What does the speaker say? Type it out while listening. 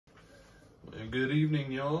Good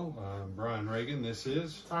evening, y'all. I'm Brian Reagan. This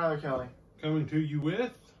is Tyler Kelly. Coming to you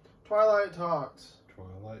with Twilight Talks.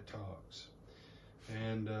 Twilight Talks.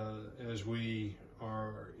 And as we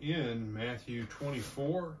are in Matthew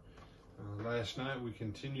 24, last night we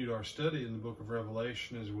continued our study in the book of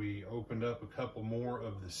Revelation as we opened up a couple more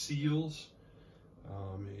of the seals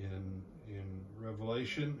in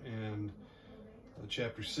Revelation and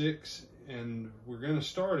chapter 6. And we're going to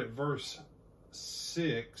start at verse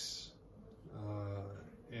 6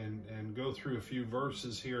 and go through a few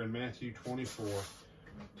verses here in Matthew 24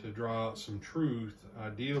 to draw out some truth,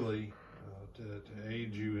 ideally to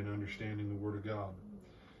aid you in understanding the Word of God.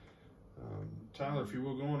 Tyler, if you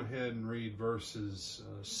will, go on ahead and read verses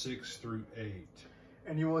 6 through 8.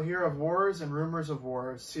 And you will hear of wars and rumors of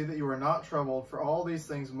wars. See that you are not troubled, for all these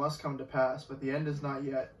things must come to pass, but the end is not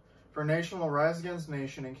yet. For nation will rise against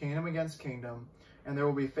nation, and kingdom against kingdom, and there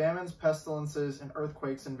will be famines, pestilences, and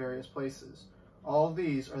earthquakes in various places. All of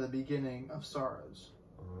these are the beginning of sorrows.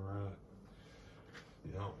 All right.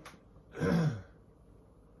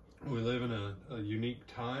 We live in a unique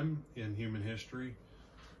time in human history.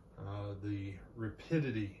 The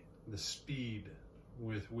rapidity, the speed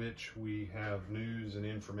with which we have news and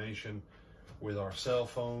information with our cell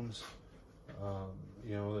phones,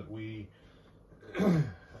 that we,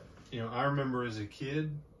 I remember as a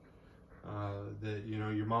kid, that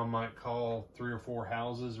your mom might call 3 or 4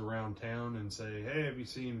 houses around town and say, "Hey, have you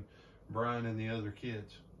seen Brian and the other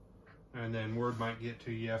kids?" And then word might get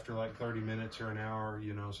to you after like 30 minutes or an hour,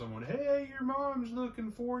 someone, "Hey, your mom's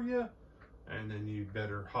looking for you," and then you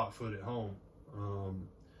better hot foot it home.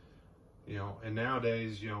 And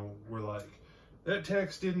nowadays, we're like, "That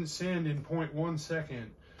text didn't send in 0.1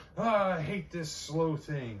 second. I hate this slow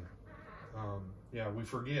thing." We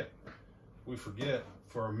forget. We forget.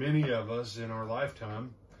 For many of us in our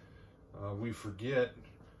lifetime, we forget.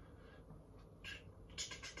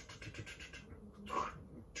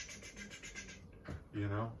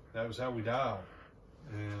 That was how we dialed,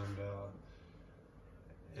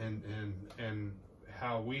 and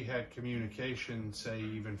how we had communication, say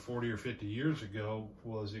even 40 or 50 years ago,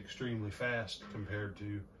 was extremely fast compared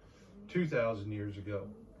to 2,000 years ago.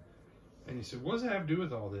 And you said, what does that have to do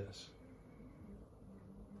with all this?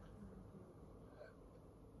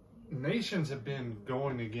 Nations have been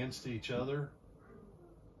going against each other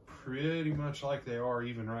pretty much like they are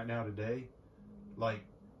even right now today. Like,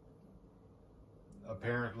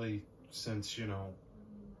 apparently since,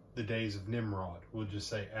 the days of Nimrod. We'll just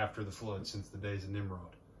say after the flood, since the days of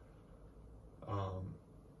Nimrod.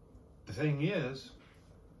 The thing is,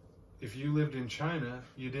 if you lived in China,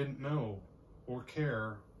 you didn't know or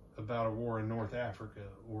care about a war in North Africa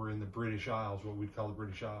or in the British Isles, what we'd call the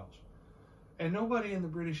British Isles. And nobody in the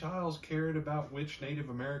British Isles cared about which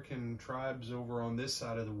Native American tribes over on this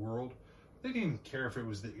side of the world. They didn't care if it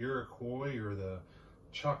was the Iroquois or the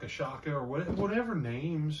Chaka or whatever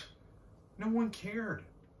names. No one cared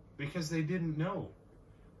because they didn't know.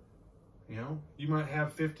 You might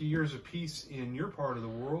have 50 years of peace in your part of the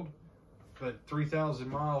world, but 3,000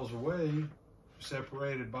 miles away,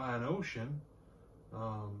 separated by an ocean,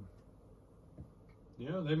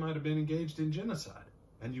 they might have been engaged in genocide,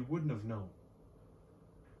 and you wouldn't have known.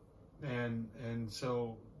 And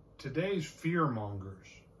so today's fear mongers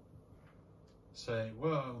say,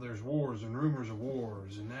 well, there's wars and rumors of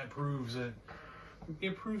wars, and that proves that.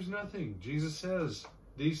 It proves nothing. Jesus says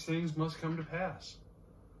these things must come to pass.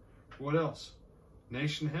 What else?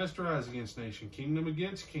 Nation has to rise against nation, kingdom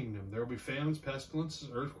against kingdom. There will be famines, pestilences,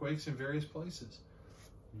 earthquakes in various places.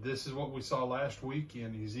 This is what we saw last week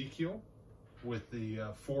in Ezekiel with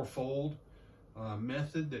the fourfold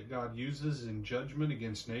method that God uses in judgment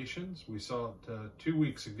against nations. We saw it 2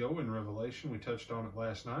 weeks ago in Revelation. We touched on it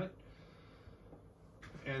last night.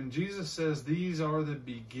 And Jesus says these are the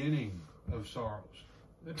beginning of sorrows.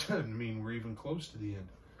 That doesn't mean we're even close to the end,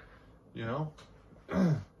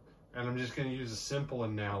 And I'm just going to use a simple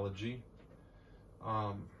analogy.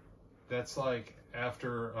 That's like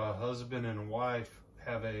after a husband and a wife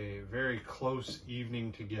have a very close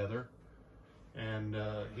evening together, and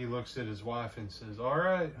he looks at his wife and says, "All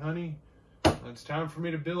right, honey, it's time for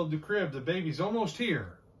me to build the crib. The baby's almost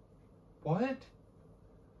here." What?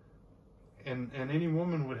 And any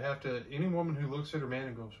woman who looks at her man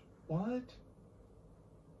and goes, "What?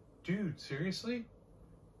 Dude, seriously?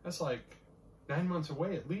 That's like 9 months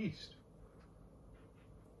away at least."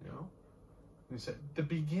 And he said, the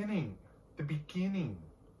beginning.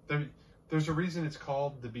 There's a reason it's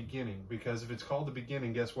called the beginning, because if it's called the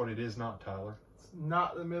beginning, guess what it is not, Tyler? It's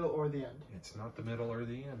not the middle or the end. It's not the middle or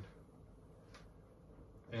the end.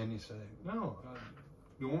 And you say, no,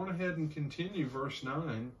 go on ahead and continue verse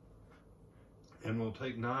 9. And we'll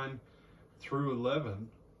take 9 through 11.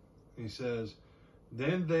 He says,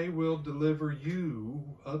 then they will deliver you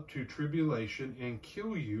up to tribulation and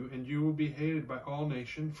kill you, and you will be hated by all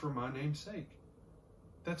nations for my name's sake.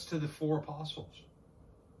 That's to the 4 apostles.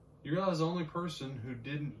 You realize the only person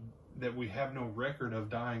that we have no record of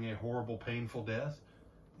dying a horrible, painful death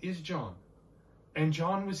is John. And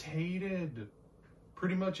John was hated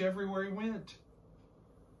pretty much everywhere he went.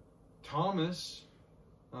 Thomas,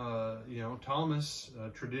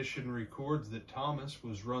 tradition records that Thomas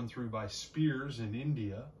was run through by spears in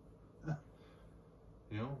India.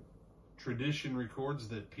 Tradition records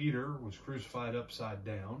that Peter was crucified upside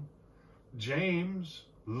down. James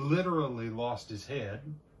literally lost his head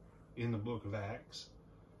in the book of Acts.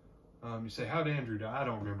 You say, how did Andrew die? I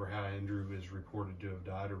don't remember how Andrew is reported to have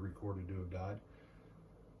died or recorded to have died.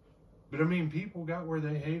 But people got where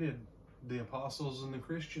they hated the apostles and the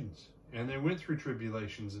Christians, and they went through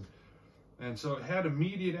tribulations, and so it had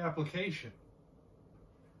immediate application.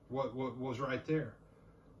 What was right there?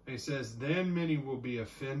 And he says, then many will be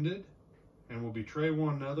offended and will betray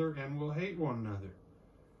one another and will hate one another.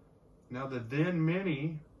 Now the then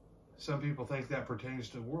many, some people think that pertains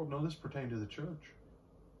to the world. No, this pertains to the church.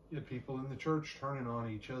 You had people in the church turning on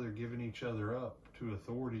each other, giving each other up to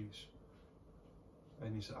authorities.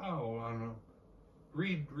 And you say, oh, I don't know.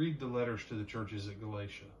 Read the letters to the churches at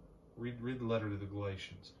Galatia. Read the letter to the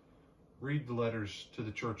Galatians. Read the letters to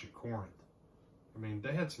the church at Corinth.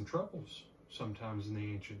 They had some troubles sometimes in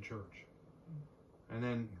the ancient church. And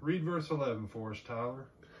then read verse 11 for us, Tyler.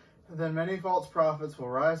 And then many false prophets will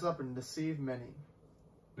rise up and deceive many.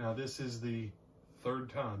 Now this is the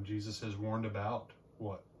 3rd time Jesus has warned about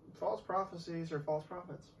what? False prophecies or false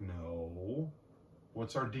prophets. No.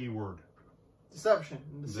 What's our D word? Deception.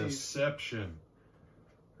 Deception.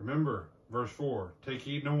 Remember, verse 4, take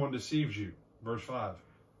heed no one deceives you. Verse 5,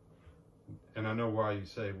 and I know why you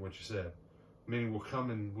say what you said. Many will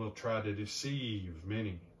come and will try to deceive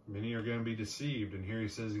many. Many are going to be deceived. And here he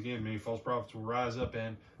says again, many false prophets will rise up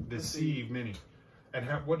and deceive many. And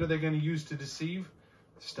what are they going to use to deceive?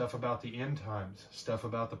 Stuff about the end times. Stuff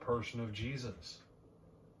about the person of Jesus.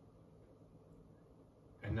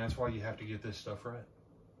 And that's why you have to get this stuff right.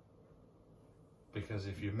 Because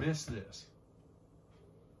if you miss this,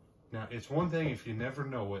 now it's one thing if you never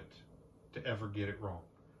know it to ever get it wrong.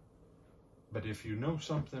 But if you know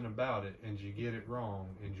something about it and you get it wrong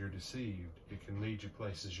and you're deceived, it can lead you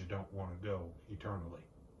places you don't want to go eternally.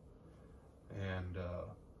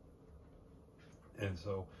 And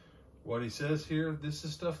so what he says here, this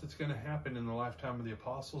is stuff that's going to happen in the lifetime of the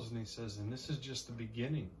apostles. And he says, and this is just the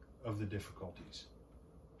beginning of the difficulties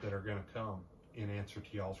that are going to come in answer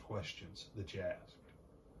to y'all's questions that you asked.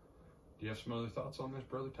 Do you have some other thoughts on this,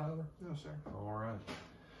 Brother Tyler? No, sir. All right.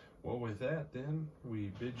 Well, with that, then,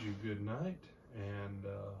 we bid you good night, and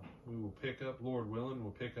we will pick up, Lord willing,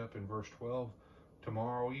 we'll pick up in verse 12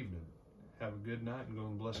 tomorrow evening. Have a good night and go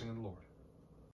in the blessing of the Lord.